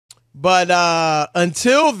But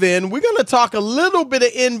until then, we're going to talk a little bit of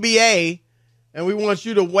NBA, and we want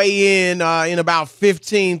you to weigh in about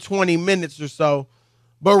 15, 20 minutes or so.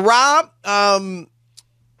 But, Rob, the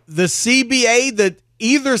CBA, that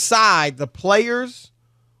either side, the players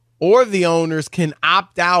or the owners, can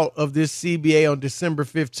opt out of this CBA on December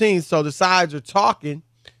 15th. So the sides are talking,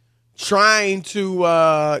 trying to,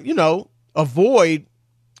 avoid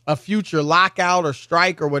a future lockout or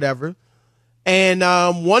strike or whatever. And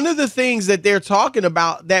one of the things that they're talking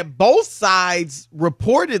about that both sides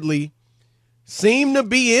reportedly seem to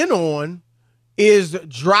be in on is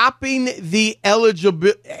dropping the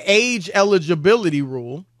age eligibility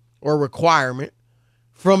rule or requirement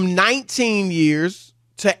from 19 years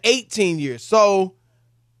to 18 years. So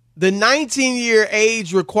the 19-year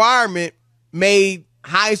age requirement made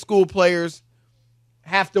high school players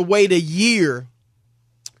have to wait a year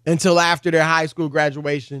until after their high school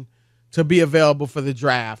graduation to be available for the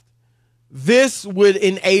draft. This would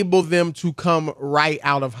enable them to come right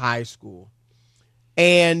out of high school.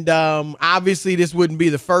 And obviously this wouldn't be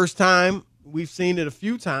the first time. We've seen it a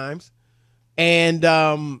few times. And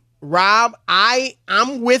Rob,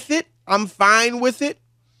 I'm with it. I'm fine with it.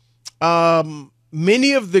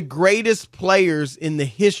 Many of the greatest players in the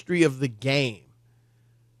history of the game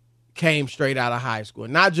came straight out of high school.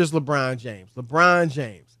 Not just LeBron James. LeBron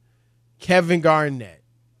James, Kevin Garnett,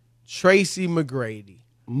 Tracy McGrady,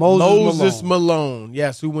 Moses Malone,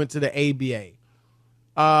 yes, who went to the ABA.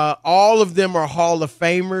 All of them are Hall of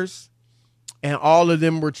Famers, and all of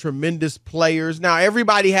them were tremendous players. Now,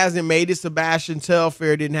 everybody hasn't made it. Sebastian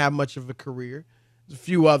Telfair didn't have much of a career. There's a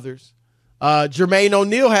few others. Jermaine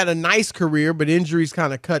O'Neal had a nice career, but injuries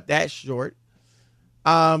kind of cut that short.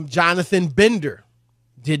 Jonathan Bender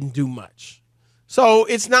didn't do much. So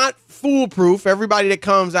it's not foolproof. Everybody that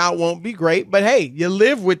comes out won't be great, but hey, you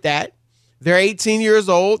live with that. They're 18 years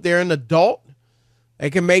old. They're an adult. They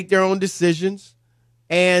can make their own decisions.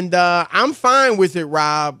 And I'm fine with it,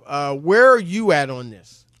 Rob. Where are you at on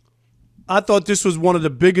this? I thought this was one of the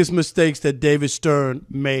biggest mistakes that David Stern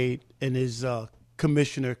made in his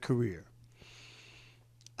commissioner career.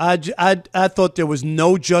 I thought there was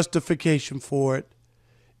no justification for it.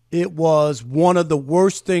 It was one of the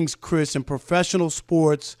worst things, Chris, in professional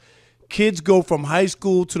sports. Kids go from high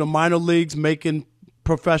school to the minor leagues making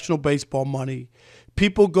professional baseball money.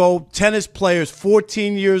 People go, tennis players,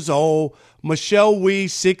 14 years old, Michelle Wie,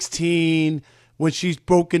 16, when she's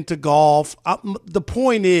broke into golf. The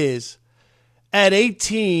point is, at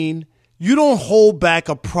 18, you don't hold back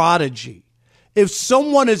a prodigy. If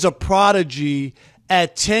someone is a prodigy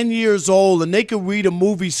at 10 years old and they can read a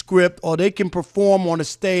movie script or they can perform on a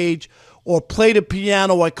stage or play the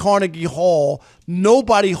piano at Carnegie Hall,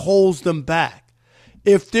 nobody holds them back.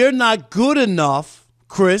 If they're not good enough,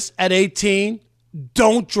 Chris, at 18,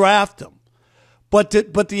 don't draft them. But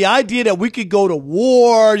the idea that we could go to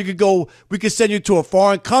war, we could send you to a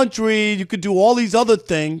foreign country, you could do all these other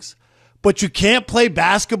things, but you can't play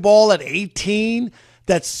basketball at 18,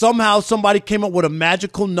 that somehow somebody came up with a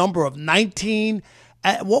magical number of 19.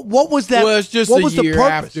 What was that? Well, it's just what was a year the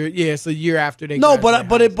purpose? after. Yeah, it's a year after they. No,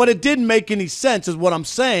 but it didn't make any sense, is what I'm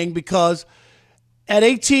saying, because at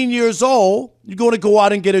 18 years old, you're going to go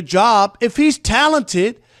out and get a job. If he's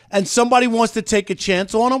talented and somebody wants to take a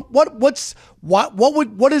chance on him, what is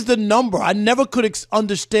the number? I never could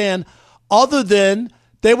understand, other than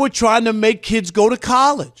they were trying to make kids go to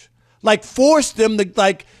college, like force them to,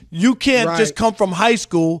 like, you can't just come from high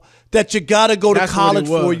school, that you got to go to college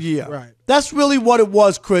for a year. Right. That's really what it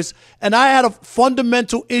was, Chris. And I had a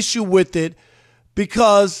fundamental issue with it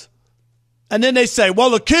because, and then they say, well,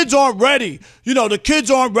 the kids aren't ready. The kids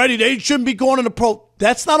aren't ready. They shouldn't be going to the pro.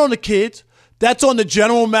 That's not on the kids. That's on the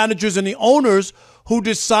general managers and the owners who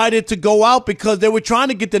decided to go out because they were trying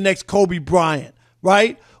to get the next Kobe Bryant,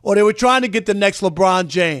 right? Or they were trying to get the next LeBron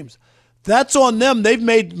James. That's on them. They've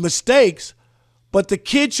made mistakes, but the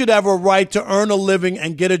kids should have a right to earn a living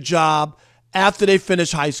and get a job after they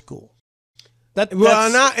finish high school. And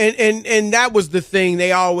that was the thing.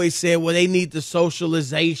 They always said, well, they need the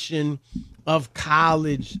socialization of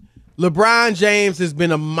college. LeBron James has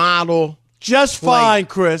been a model. Just fine,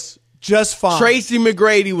 Chris. Just fine. Tracy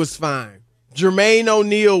McGrady was fine. Jermaine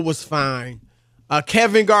O'Neal was fine.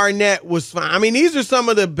 Kevin Garnett was fine. I mean, these are some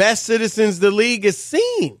of the best citizens the league has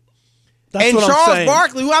seen. That's what Charles I'm saying.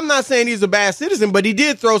 Barkley, who I'm not saying he's a bad citizen, but he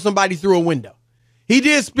did throw somebody through a window. He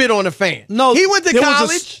did spit on a fan. No, he went to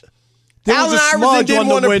college. Allen Iverson didn't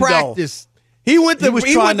want to practice. He went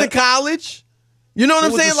to college. You know what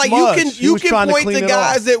I'm saying? Like, you can point to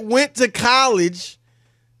guys that went to college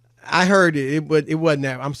I heard it, but it wasn't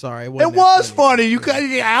that. I'm sorry. It was funny.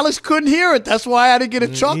 Alex couldn't hear it. That's why I didn't get a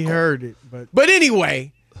chuckle. He heard it. But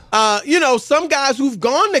anyway, some guys who've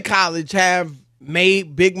gone to college have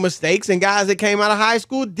made big mistakes, and guys that came out of high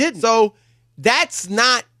school didn't. So that's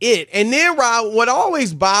not it. And then, Rob, what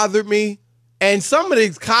always bothered me, and some of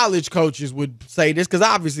these college coaches would say this because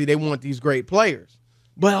obviously they want these great players.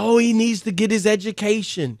 But, he needs to get his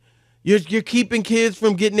education. You're keeping kids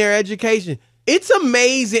from getting their education. It's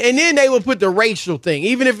amazing. And then they would put the racial thing.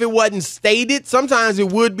 Even if it wasn't stated, sometimes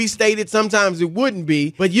it would be stated, sometimes it wouldn't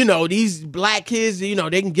be. But, these black kids, they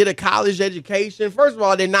can get a college education. First of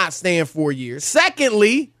all, they're not staying 4 years.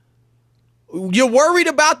 Secondly, you're worried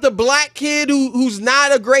about the black kid who's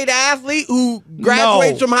not a great athlete, who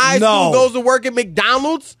graduates from high school, goes to work at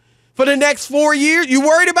McDonald's for the next 4 years? You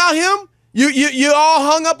worried about him? You all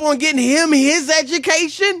hung up on getting him his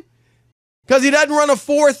education because he doesn't run a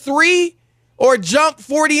 4.3 or jump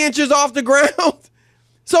 40 inches off the ground?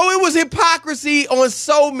 So it was hypocrisy on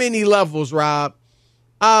so many levels, Rob.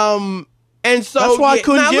 And so that's why I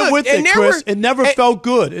couldn't get with it, Chris. It never felt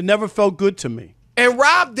good. It never felt good to me. And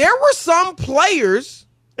Rob, there were some players,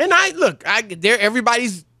 and they're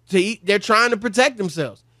trying to protect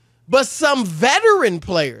themselves, but some veteran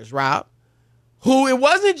players, Rob, who it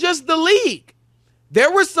wasn't just the league.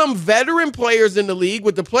 There were some veteran players in the league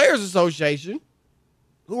with the Players Association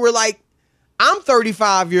who were like, I'm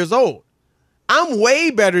 35 years old. I'm way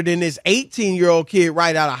better than this 18-year-old kid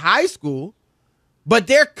right out of high school, but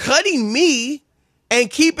they're cutting me and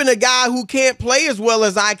keeping a guy who can't play as well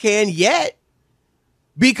as I can yet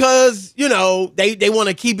because, they want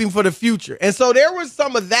to keep him for the future. And so there was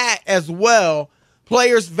some of that as well.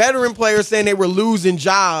 Veteran players saying they were losing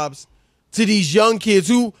jobs to these young kids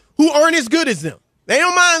who aren't as good as them. They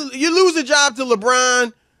don't mind. You lose a job to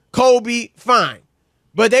LeBron, Kobe, fine.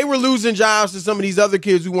 But they were losing jobs to some of these other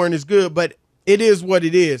kids who weren't as good. But it is what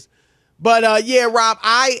it is. But, Rob,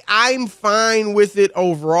 I'm fine with it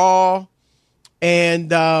overall.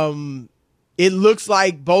 And it looks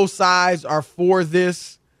like both sides are for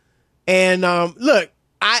this. And, look,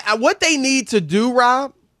 what they need to do,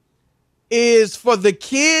 Rob, is for the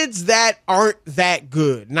kids that aren't that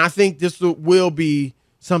good, and I think this will be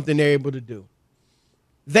something they're able to do,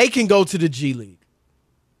 they can go to the G League,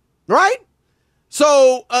 right?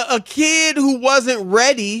 So a kid who wasn't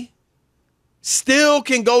ready still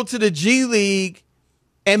can go to the G League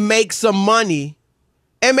and make some money,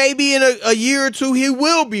 and maybe in a year or two he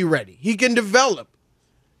will be ready. He can develop.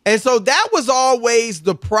 And so that was always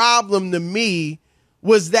the problem to me,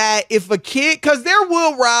 was that if a kid, because there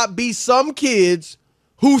will, Rob, be some kids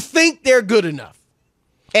who think they're good enough,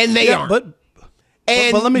 and they aren't. But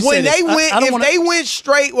let me say this. They went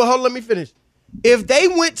straight, well, hold on, let me finish. If they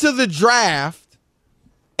went to the draft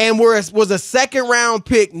and was a second round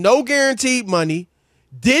pick, no guaranteed money,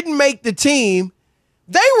 didn't make the team,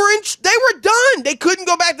 they were done. They couldn't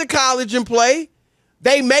go back to college and play.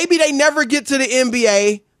 Maybe they never get to the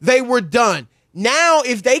NBA. They were done. Now,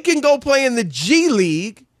 if they can go play in the G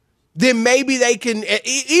League, then maybe they can,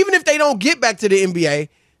 even if they don't get back to the NBA,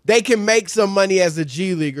 they can make some money as a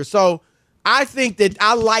G Leaguer. So I think that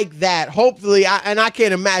I like that. Hopefully, I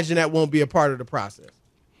can't imagine that won't be a part of the process.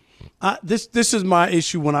 This is my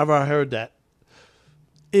issue whenever I heard that,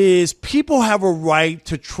 is people have a right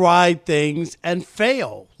to try things and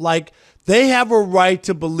fail. Like, they have a right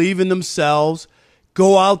to believe in themselves,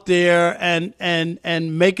 go out there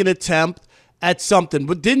and make an attempt at something.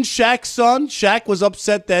 But didn't Shaq was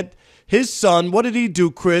upset that his son, what did he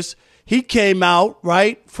do, Chris? He came out,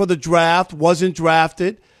 right, for the draft, wasn't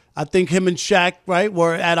drafted. I think him and Shaq, right,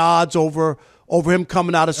 were at odds over him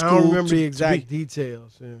coming out of school. I don't remember the exact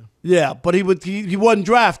details. Yeah, but he wasn't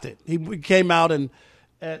drafted. He came out and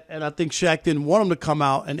I think Shaq didn't want him to come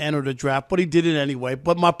out and enter the draft, but he did it anyway.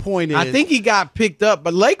 But my point is, I think he got picked up,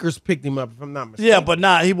 but Lakers picked him up, if I'm not mistaken. Yeah,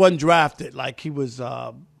 but he wasn't drafted. Like, he was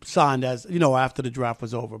signed as, after the draft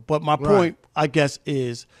was over. But my point, I guess,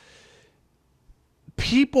 is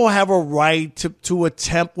people have a right to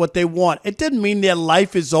attempt what they want. It doesn't mean their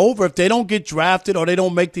life is over. If they don't get drafted or they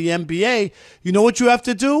don't make the NBA, you know what you have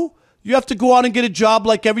to do? You have to go out and get a job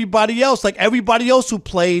like everybody else who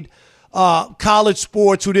played college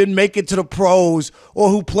sports, who didn't make it to the pros, or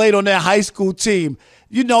who played on their high school team.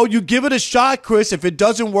 You give it a shot, Chris. If it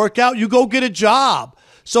doesn't work out, you go get a job.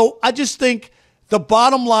 So I just think the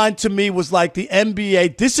bottom line to me was like the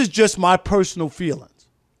NBA, this is just my personal feelings,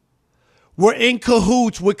 were in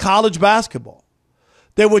cahoots with college basketball.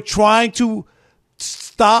 They were trying to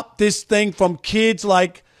stop this thing from kids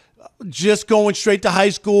like just going straight to high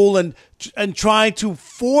school and trying to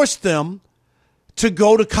force them to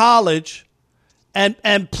go to college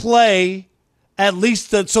and play at least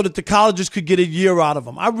so that the colleges could get a year out of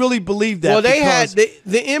them. I really believe that. Well, they had the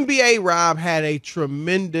NBA, Rob, had a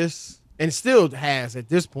tremendous, and still has at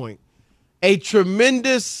this point, a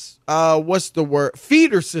tremendous,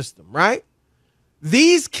 feeder system, right?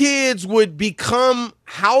 These kids would become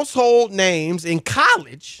household names in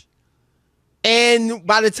college, and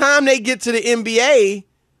by the time they get to the NBA,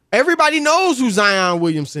 everybody knows who Zion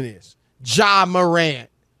Williamson is, Ja Morant,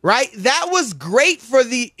 right? That was great for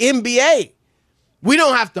the NBA. We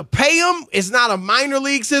don't have to pay them. It's not a minor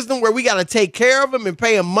league system where we got to take care of them and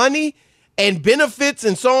pay them money and benefits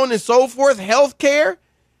and so on and so forth, health care.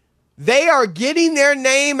 They are getting their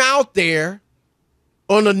name out there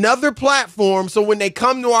on another platform, so when they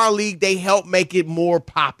come to our league, they help make it more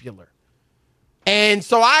popular. And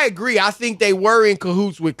so I agree. I think they were in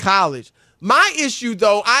cahoots with college. My issue,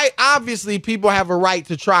 though, obviously people have a right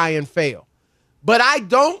to try and fail. But I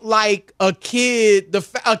don't like a kid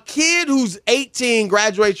who's 18,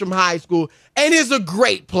 graduates from high school, and is a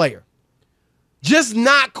great player, just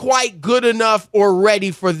not quite good enough or ready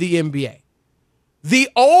for the NBA. The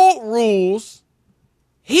old rules,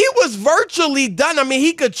 he was virtually done. I mean,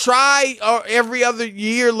 he could try every other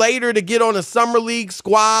year later to get on a summer league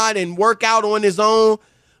squad and work out on his own,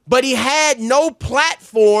 but he had no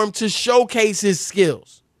platform to showcase his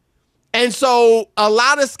skills. And so a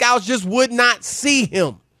lot of scouts just would not see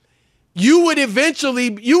him. You would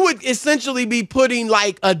essentially be putting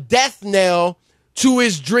like a death knell to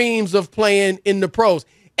his dreams of playing in the pros.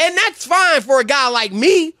 And that's fine for a guy like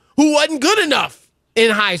me who wasn't good enough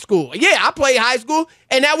in high school. Yeah, I played high school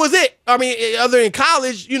and that was it. I mean, other than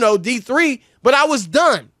college, D3, but I was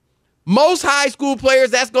done. Most high school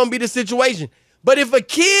players, that's going to be the situation. But if a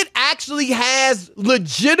kid actually has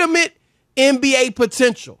legitimate NBA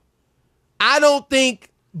potential, I don't think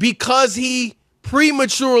because he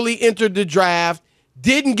prematurely entered the draft,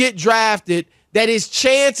 didn't get drafted, that his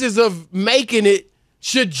chances of making it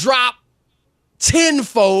should drop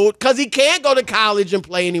tenfold because he can't go to college and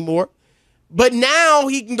play anymore. But now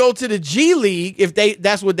he can go to the G League if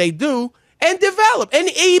that's what they do and develop. And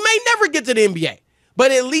he may never get to the NBA, but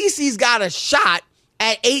at least he's got a shot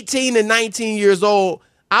at 18 and 19 years old.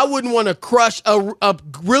 I wouldn't want to crush a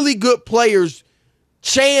really good player's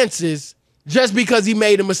chances just because he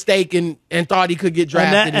made a mistake and thought he could get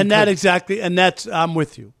drafted. I'm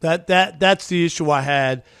with you. That's the issue I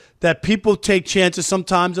had, that people take chances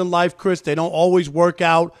sometimes in life, Chris. They don't always work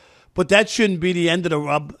out, but that shouldn't be the end of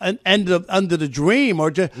the dream. Or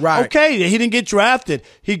just, right. Okay, he didn't get drafted.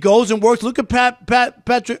 He goes and works. Look at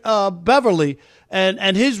Patrick Beverly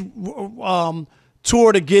and his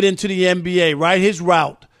tour to get into the NBA, right? His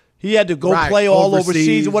route. He had to go play all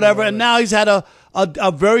overseas or whatever, and now he's had a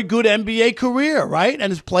very good NBA career, right?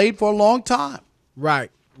 And has played for a long time.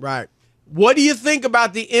 Right. What do you think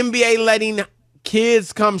about the NBA letting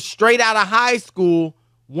kids come straight out of high school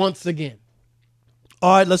once again?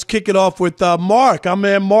 All right, let's kick it off with Mark. I'm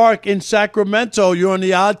in Mark in Sacramento. You're on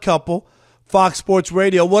The Odd Couple, Fox Sports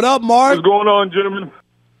Radio. What up, Mark? What's going on, gentlemen?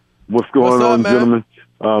 What's up, man?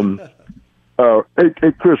 Gentlemen?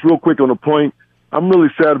 Hey, Chris, real quick on the point. I'm really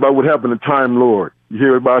sad about what happened to Time Lord. You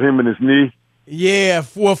hear about him and his knee? Yeah,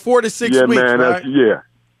 for 4 to 6 weeks, man, right?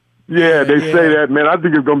 They say that, man. I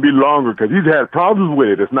think it's going to be longer because he's had problems with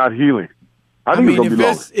it. It's not healing. I think it's going to be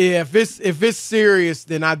longer. If it's serious,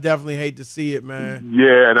 then I definitely hate to see it, man.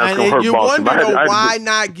 Yeah, and that's going to hurt you Boston. wonder why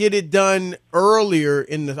not get it done earlier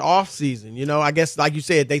in the off season. I guess like you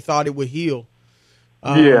said, they thought it would heal.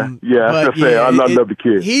 I love the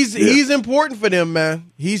kid. He's important for them,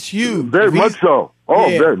 man. He's huge. Very much so.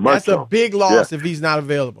 Very much so. That's a big loss if he's not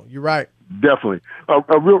available. You're right. Definitely.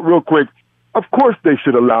 Real quick, of course they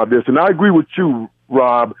should allow this. And I agree with you,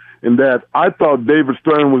 Rob, in that I thought David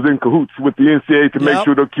Stern was in cahoots with the NCAA to make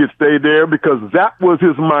sure the kids stayed there because that was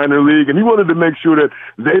his minor league. And he wanted to make sure that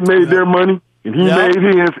they made their money and he made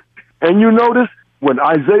his. And you notice when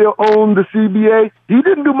Isaiah owned the CBA, he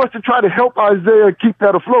didn't do much to try to help Isaiah keep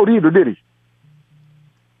that afloat either, did he?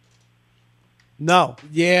 No.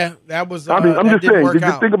 Yeah, that was. I'm just saying.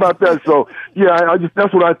 Just think about that. So,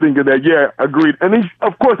 that's what I think of that. Yeah, agreed. And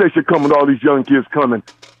of course, they should come with all these young kids coming.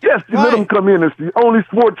 Yes, let them come in. It's the only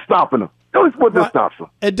sport stopping them. The only sport that stops them.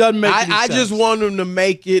 It doesn't make any sense. I just want them to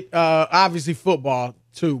make it. Obviously, football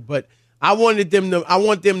too, but I want them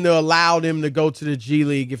to allow them to go to the G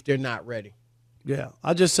League if they're not ready. Yeah,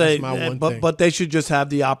 I just say, but they should just have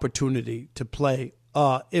the opportunity to play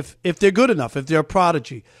if they're good enough, if they're a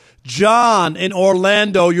prodigy. John in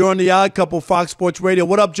Orlando, you're on The Odd Couple, Fox Sports Radio.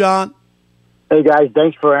 What up, John? Hey, guys,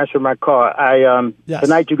 thanks for answering my call.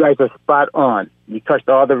 Tonight you guys are spot on. You touched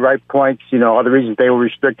all the right points, all the reasons they were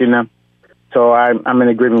restricting them. So I'm in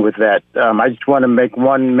agreement with that. I just want to make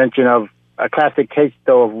one mention of a classic case,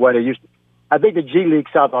 though, of what it used to. I think the G League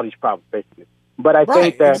solved all these problems, basically. But I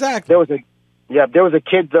think that there was a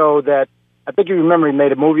kid, though, that I think you remember he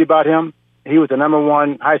made a movie about him. He was the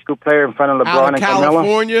 #1 high school player in front of LeBron and Carmelo.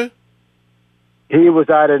 California? He was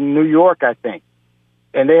out of New York, I think.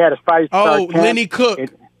 And they had a 5-star camp. Lenny Cook.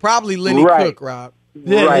 Probably Lenny Cook, Rob.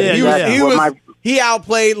 He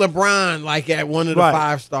outplayed LeBron like at one of the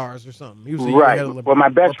 5 stars or something. He was Well, my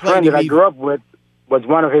best friend that I grew up with was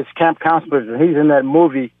one of his camp counselors, and he's in that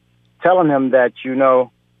movie telling him that,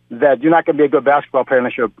 that you're not going to be a good basketball player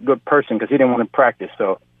unless you're a good person, because he didn't want to practice.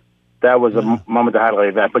 So that was a moment to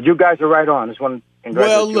highlight that. But you guys are right on. Just want to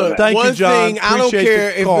congratulate you. Well, look, one thing, I don't care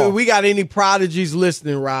if we got any prodigies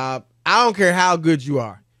listening, Rob. I don't care how good you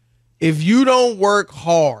are. If you don't work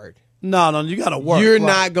hard, no, you got to work. You're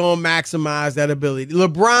not going to maximize that ability.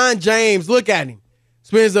 LeBron James, look at him.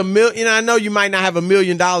 Spends $1 million. I know you might not have $1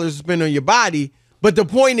 million to spend on your body, but the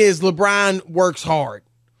point is LeBron works hard.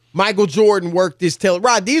 Michael Jordan worked his tail.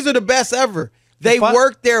 Rod, these are the best ever. They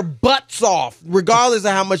worked their butts off, regardless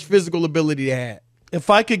of how much physical ability they had. If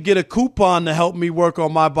I could get a coupon to help me work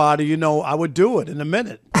on my body, I would do it in a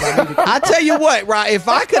minute. I tell you what, Rod, if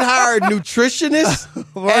I could hire a nutritionist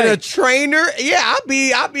and a trainer,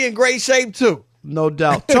 I'd be in great shape too. No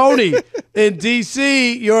doubt. Tony in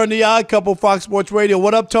D.C., you're on the Odd Couple, Fox Sports Radio.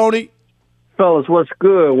 What up, Tony? Fellas, what's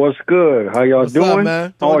good? What's good? How y'all doing? Up,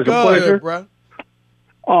 man? Always a pleasure. Bro.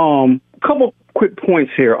 Couple quick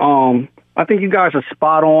points here. I think you guys are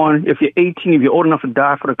spot on. If you're 18, if you're old enough to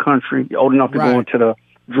die for the country, you're old enough to go into the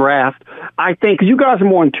draft. I think, because you guys are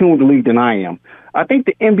more in tune with the league than I am. I think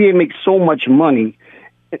the NBA makes so much money.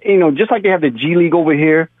 Just like they have the G League over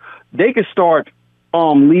here, they could start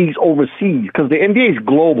leagues overseas, because the NBA is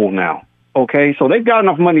global now. Okay, so they've got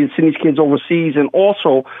enough money to send these kids overseas, and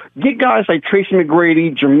also get guys like Tracy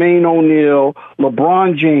McGrady, Jermaine O'Neal,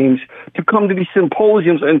 LeBron James to come to these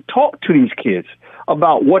symposiums and talk to these kids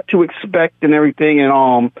about what to expect and everything.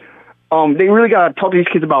 And they really got to talk to these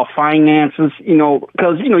kids about finances,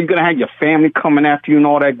 because you're going to have your family coming after you and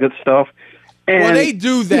all that good stuff. And they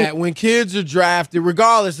do that when kids are drafted,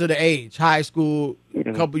 regardless of the age, high school,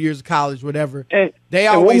 a couple years of college, whatever. They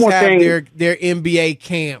always have their NBA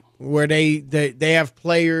camp, where they have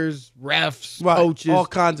players, refs, coaches, all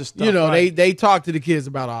kinds of stuff. They talk to the kids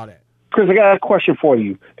about all that. Chris, I got a question for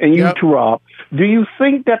you, and you too, Rob. Do you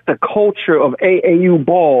think that the culture of AAU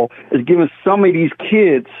ball is giving some of these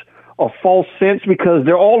kids a false sense, because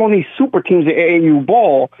they're all on these super teams at AAU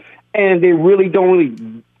ball, and they really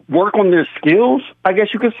don't work on their skills, I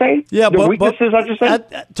guess you could say? Yeah, the weaknesses, I just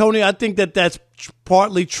said? Tony, I think that's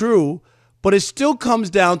partly true, but it still comes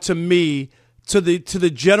down to me, to the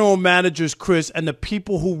general managers, Chris, and the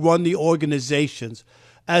people who run the organizations,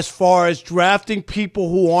 as far as drafting people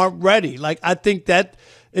who aren't ready. Like, I think that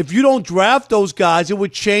if you don't draft those guys, it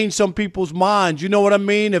would change some people's minds. You know what I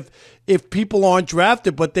mean? If people aren't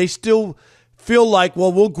drafted, but they still feel like,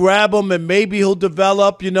 well, we'll grab him and maybe he'll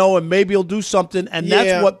develop, and maybe he'll do something. And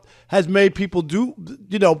that's what has made people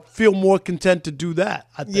feel more content to do that.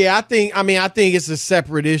 I think. I think it's a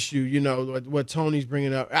separate issue, what Tony's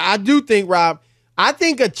bringing up. I do think, Rob,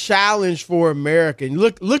 a challenge for America.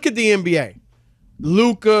 Look at the NBA.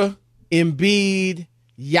 Luka, Embiid,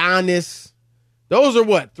 Giannis. Those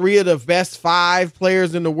are 3 of the best 5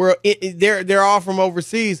 players in the world. They're all from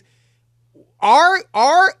overseas. Our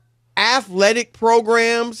athletic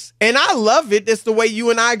programs, and I love it. That's the way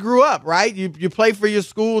you and I grew up, right? You play for your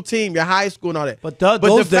school team, your high school, and all that. But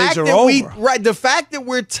those days are over. The fact that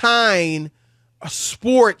we're tying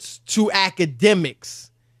sports to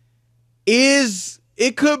academics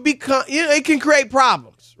it can create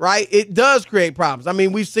problems, right? It does create problems. I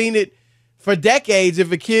mean, we've seen it for decades.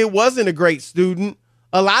 If a kid wasn't a great student,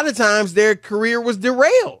 a lot of times their career was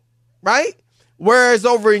derailed, right? Whereas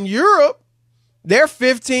over in Europe, they're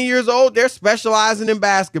 15 years old, they're specializing in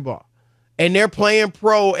basketball, and they're playing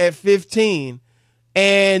pro at 15.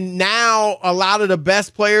 And now a lot of the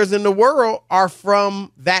best players in the world are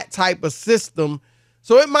from that type of system.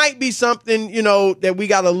 So it might be something, that we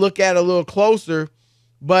got to look at a little closer.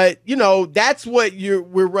 But, that's what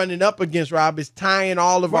we're running up against, Rob, is tying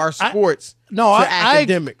all of our sports to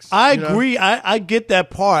academics. I agree. I get that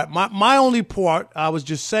part. My only part I was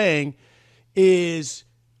just saying is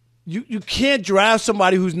you can't draft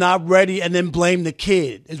somebody who's not ready and then blame the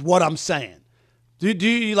kid, is what I'm saying. Do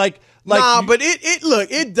you like but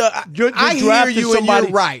it does. I hear you, and you're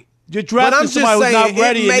right. You're drafting somebody who's not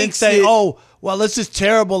ready and then say, well, this is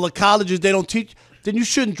terrible. The colleges, they don't teach. Then you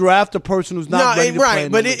shouldn't draft a person who's not ready to play.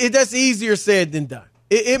 But that's easier said than done.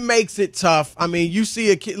 it makes it tough. I mean, you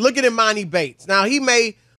see a kid. Look at Imani Bates. Now,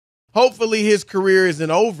 hopefully his career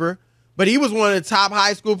isn't over, but he was one of the top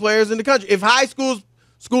high school players in the country. If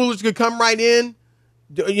schoolers could come right in,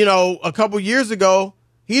 a couple years ago,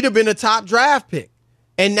 he'd have been a top draft pick.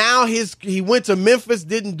 And now he went to Memphis,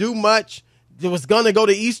 didn't do much. He was going to go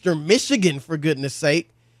to Eastern Michigan, for goodness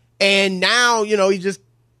sake. And now, he just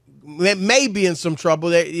may be in some trouble.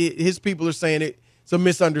 His people are saying it's a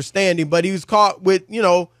misunderstanding, but he was caught with,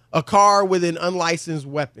 a car with an unlicensed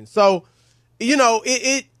weapon. So,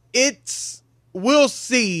 we'll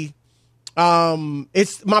see.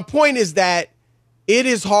 My point is that it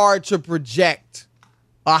is hard to project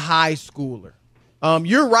a high schooler.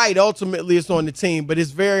 You're right. Ultimately, it's on the team, but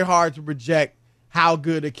it's very hard to project how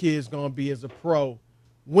good a kid's going to be as a pro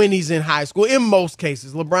when he's in high school. In most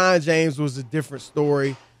cases, LeBron James was a different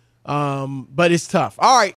story, but it's tough. All right.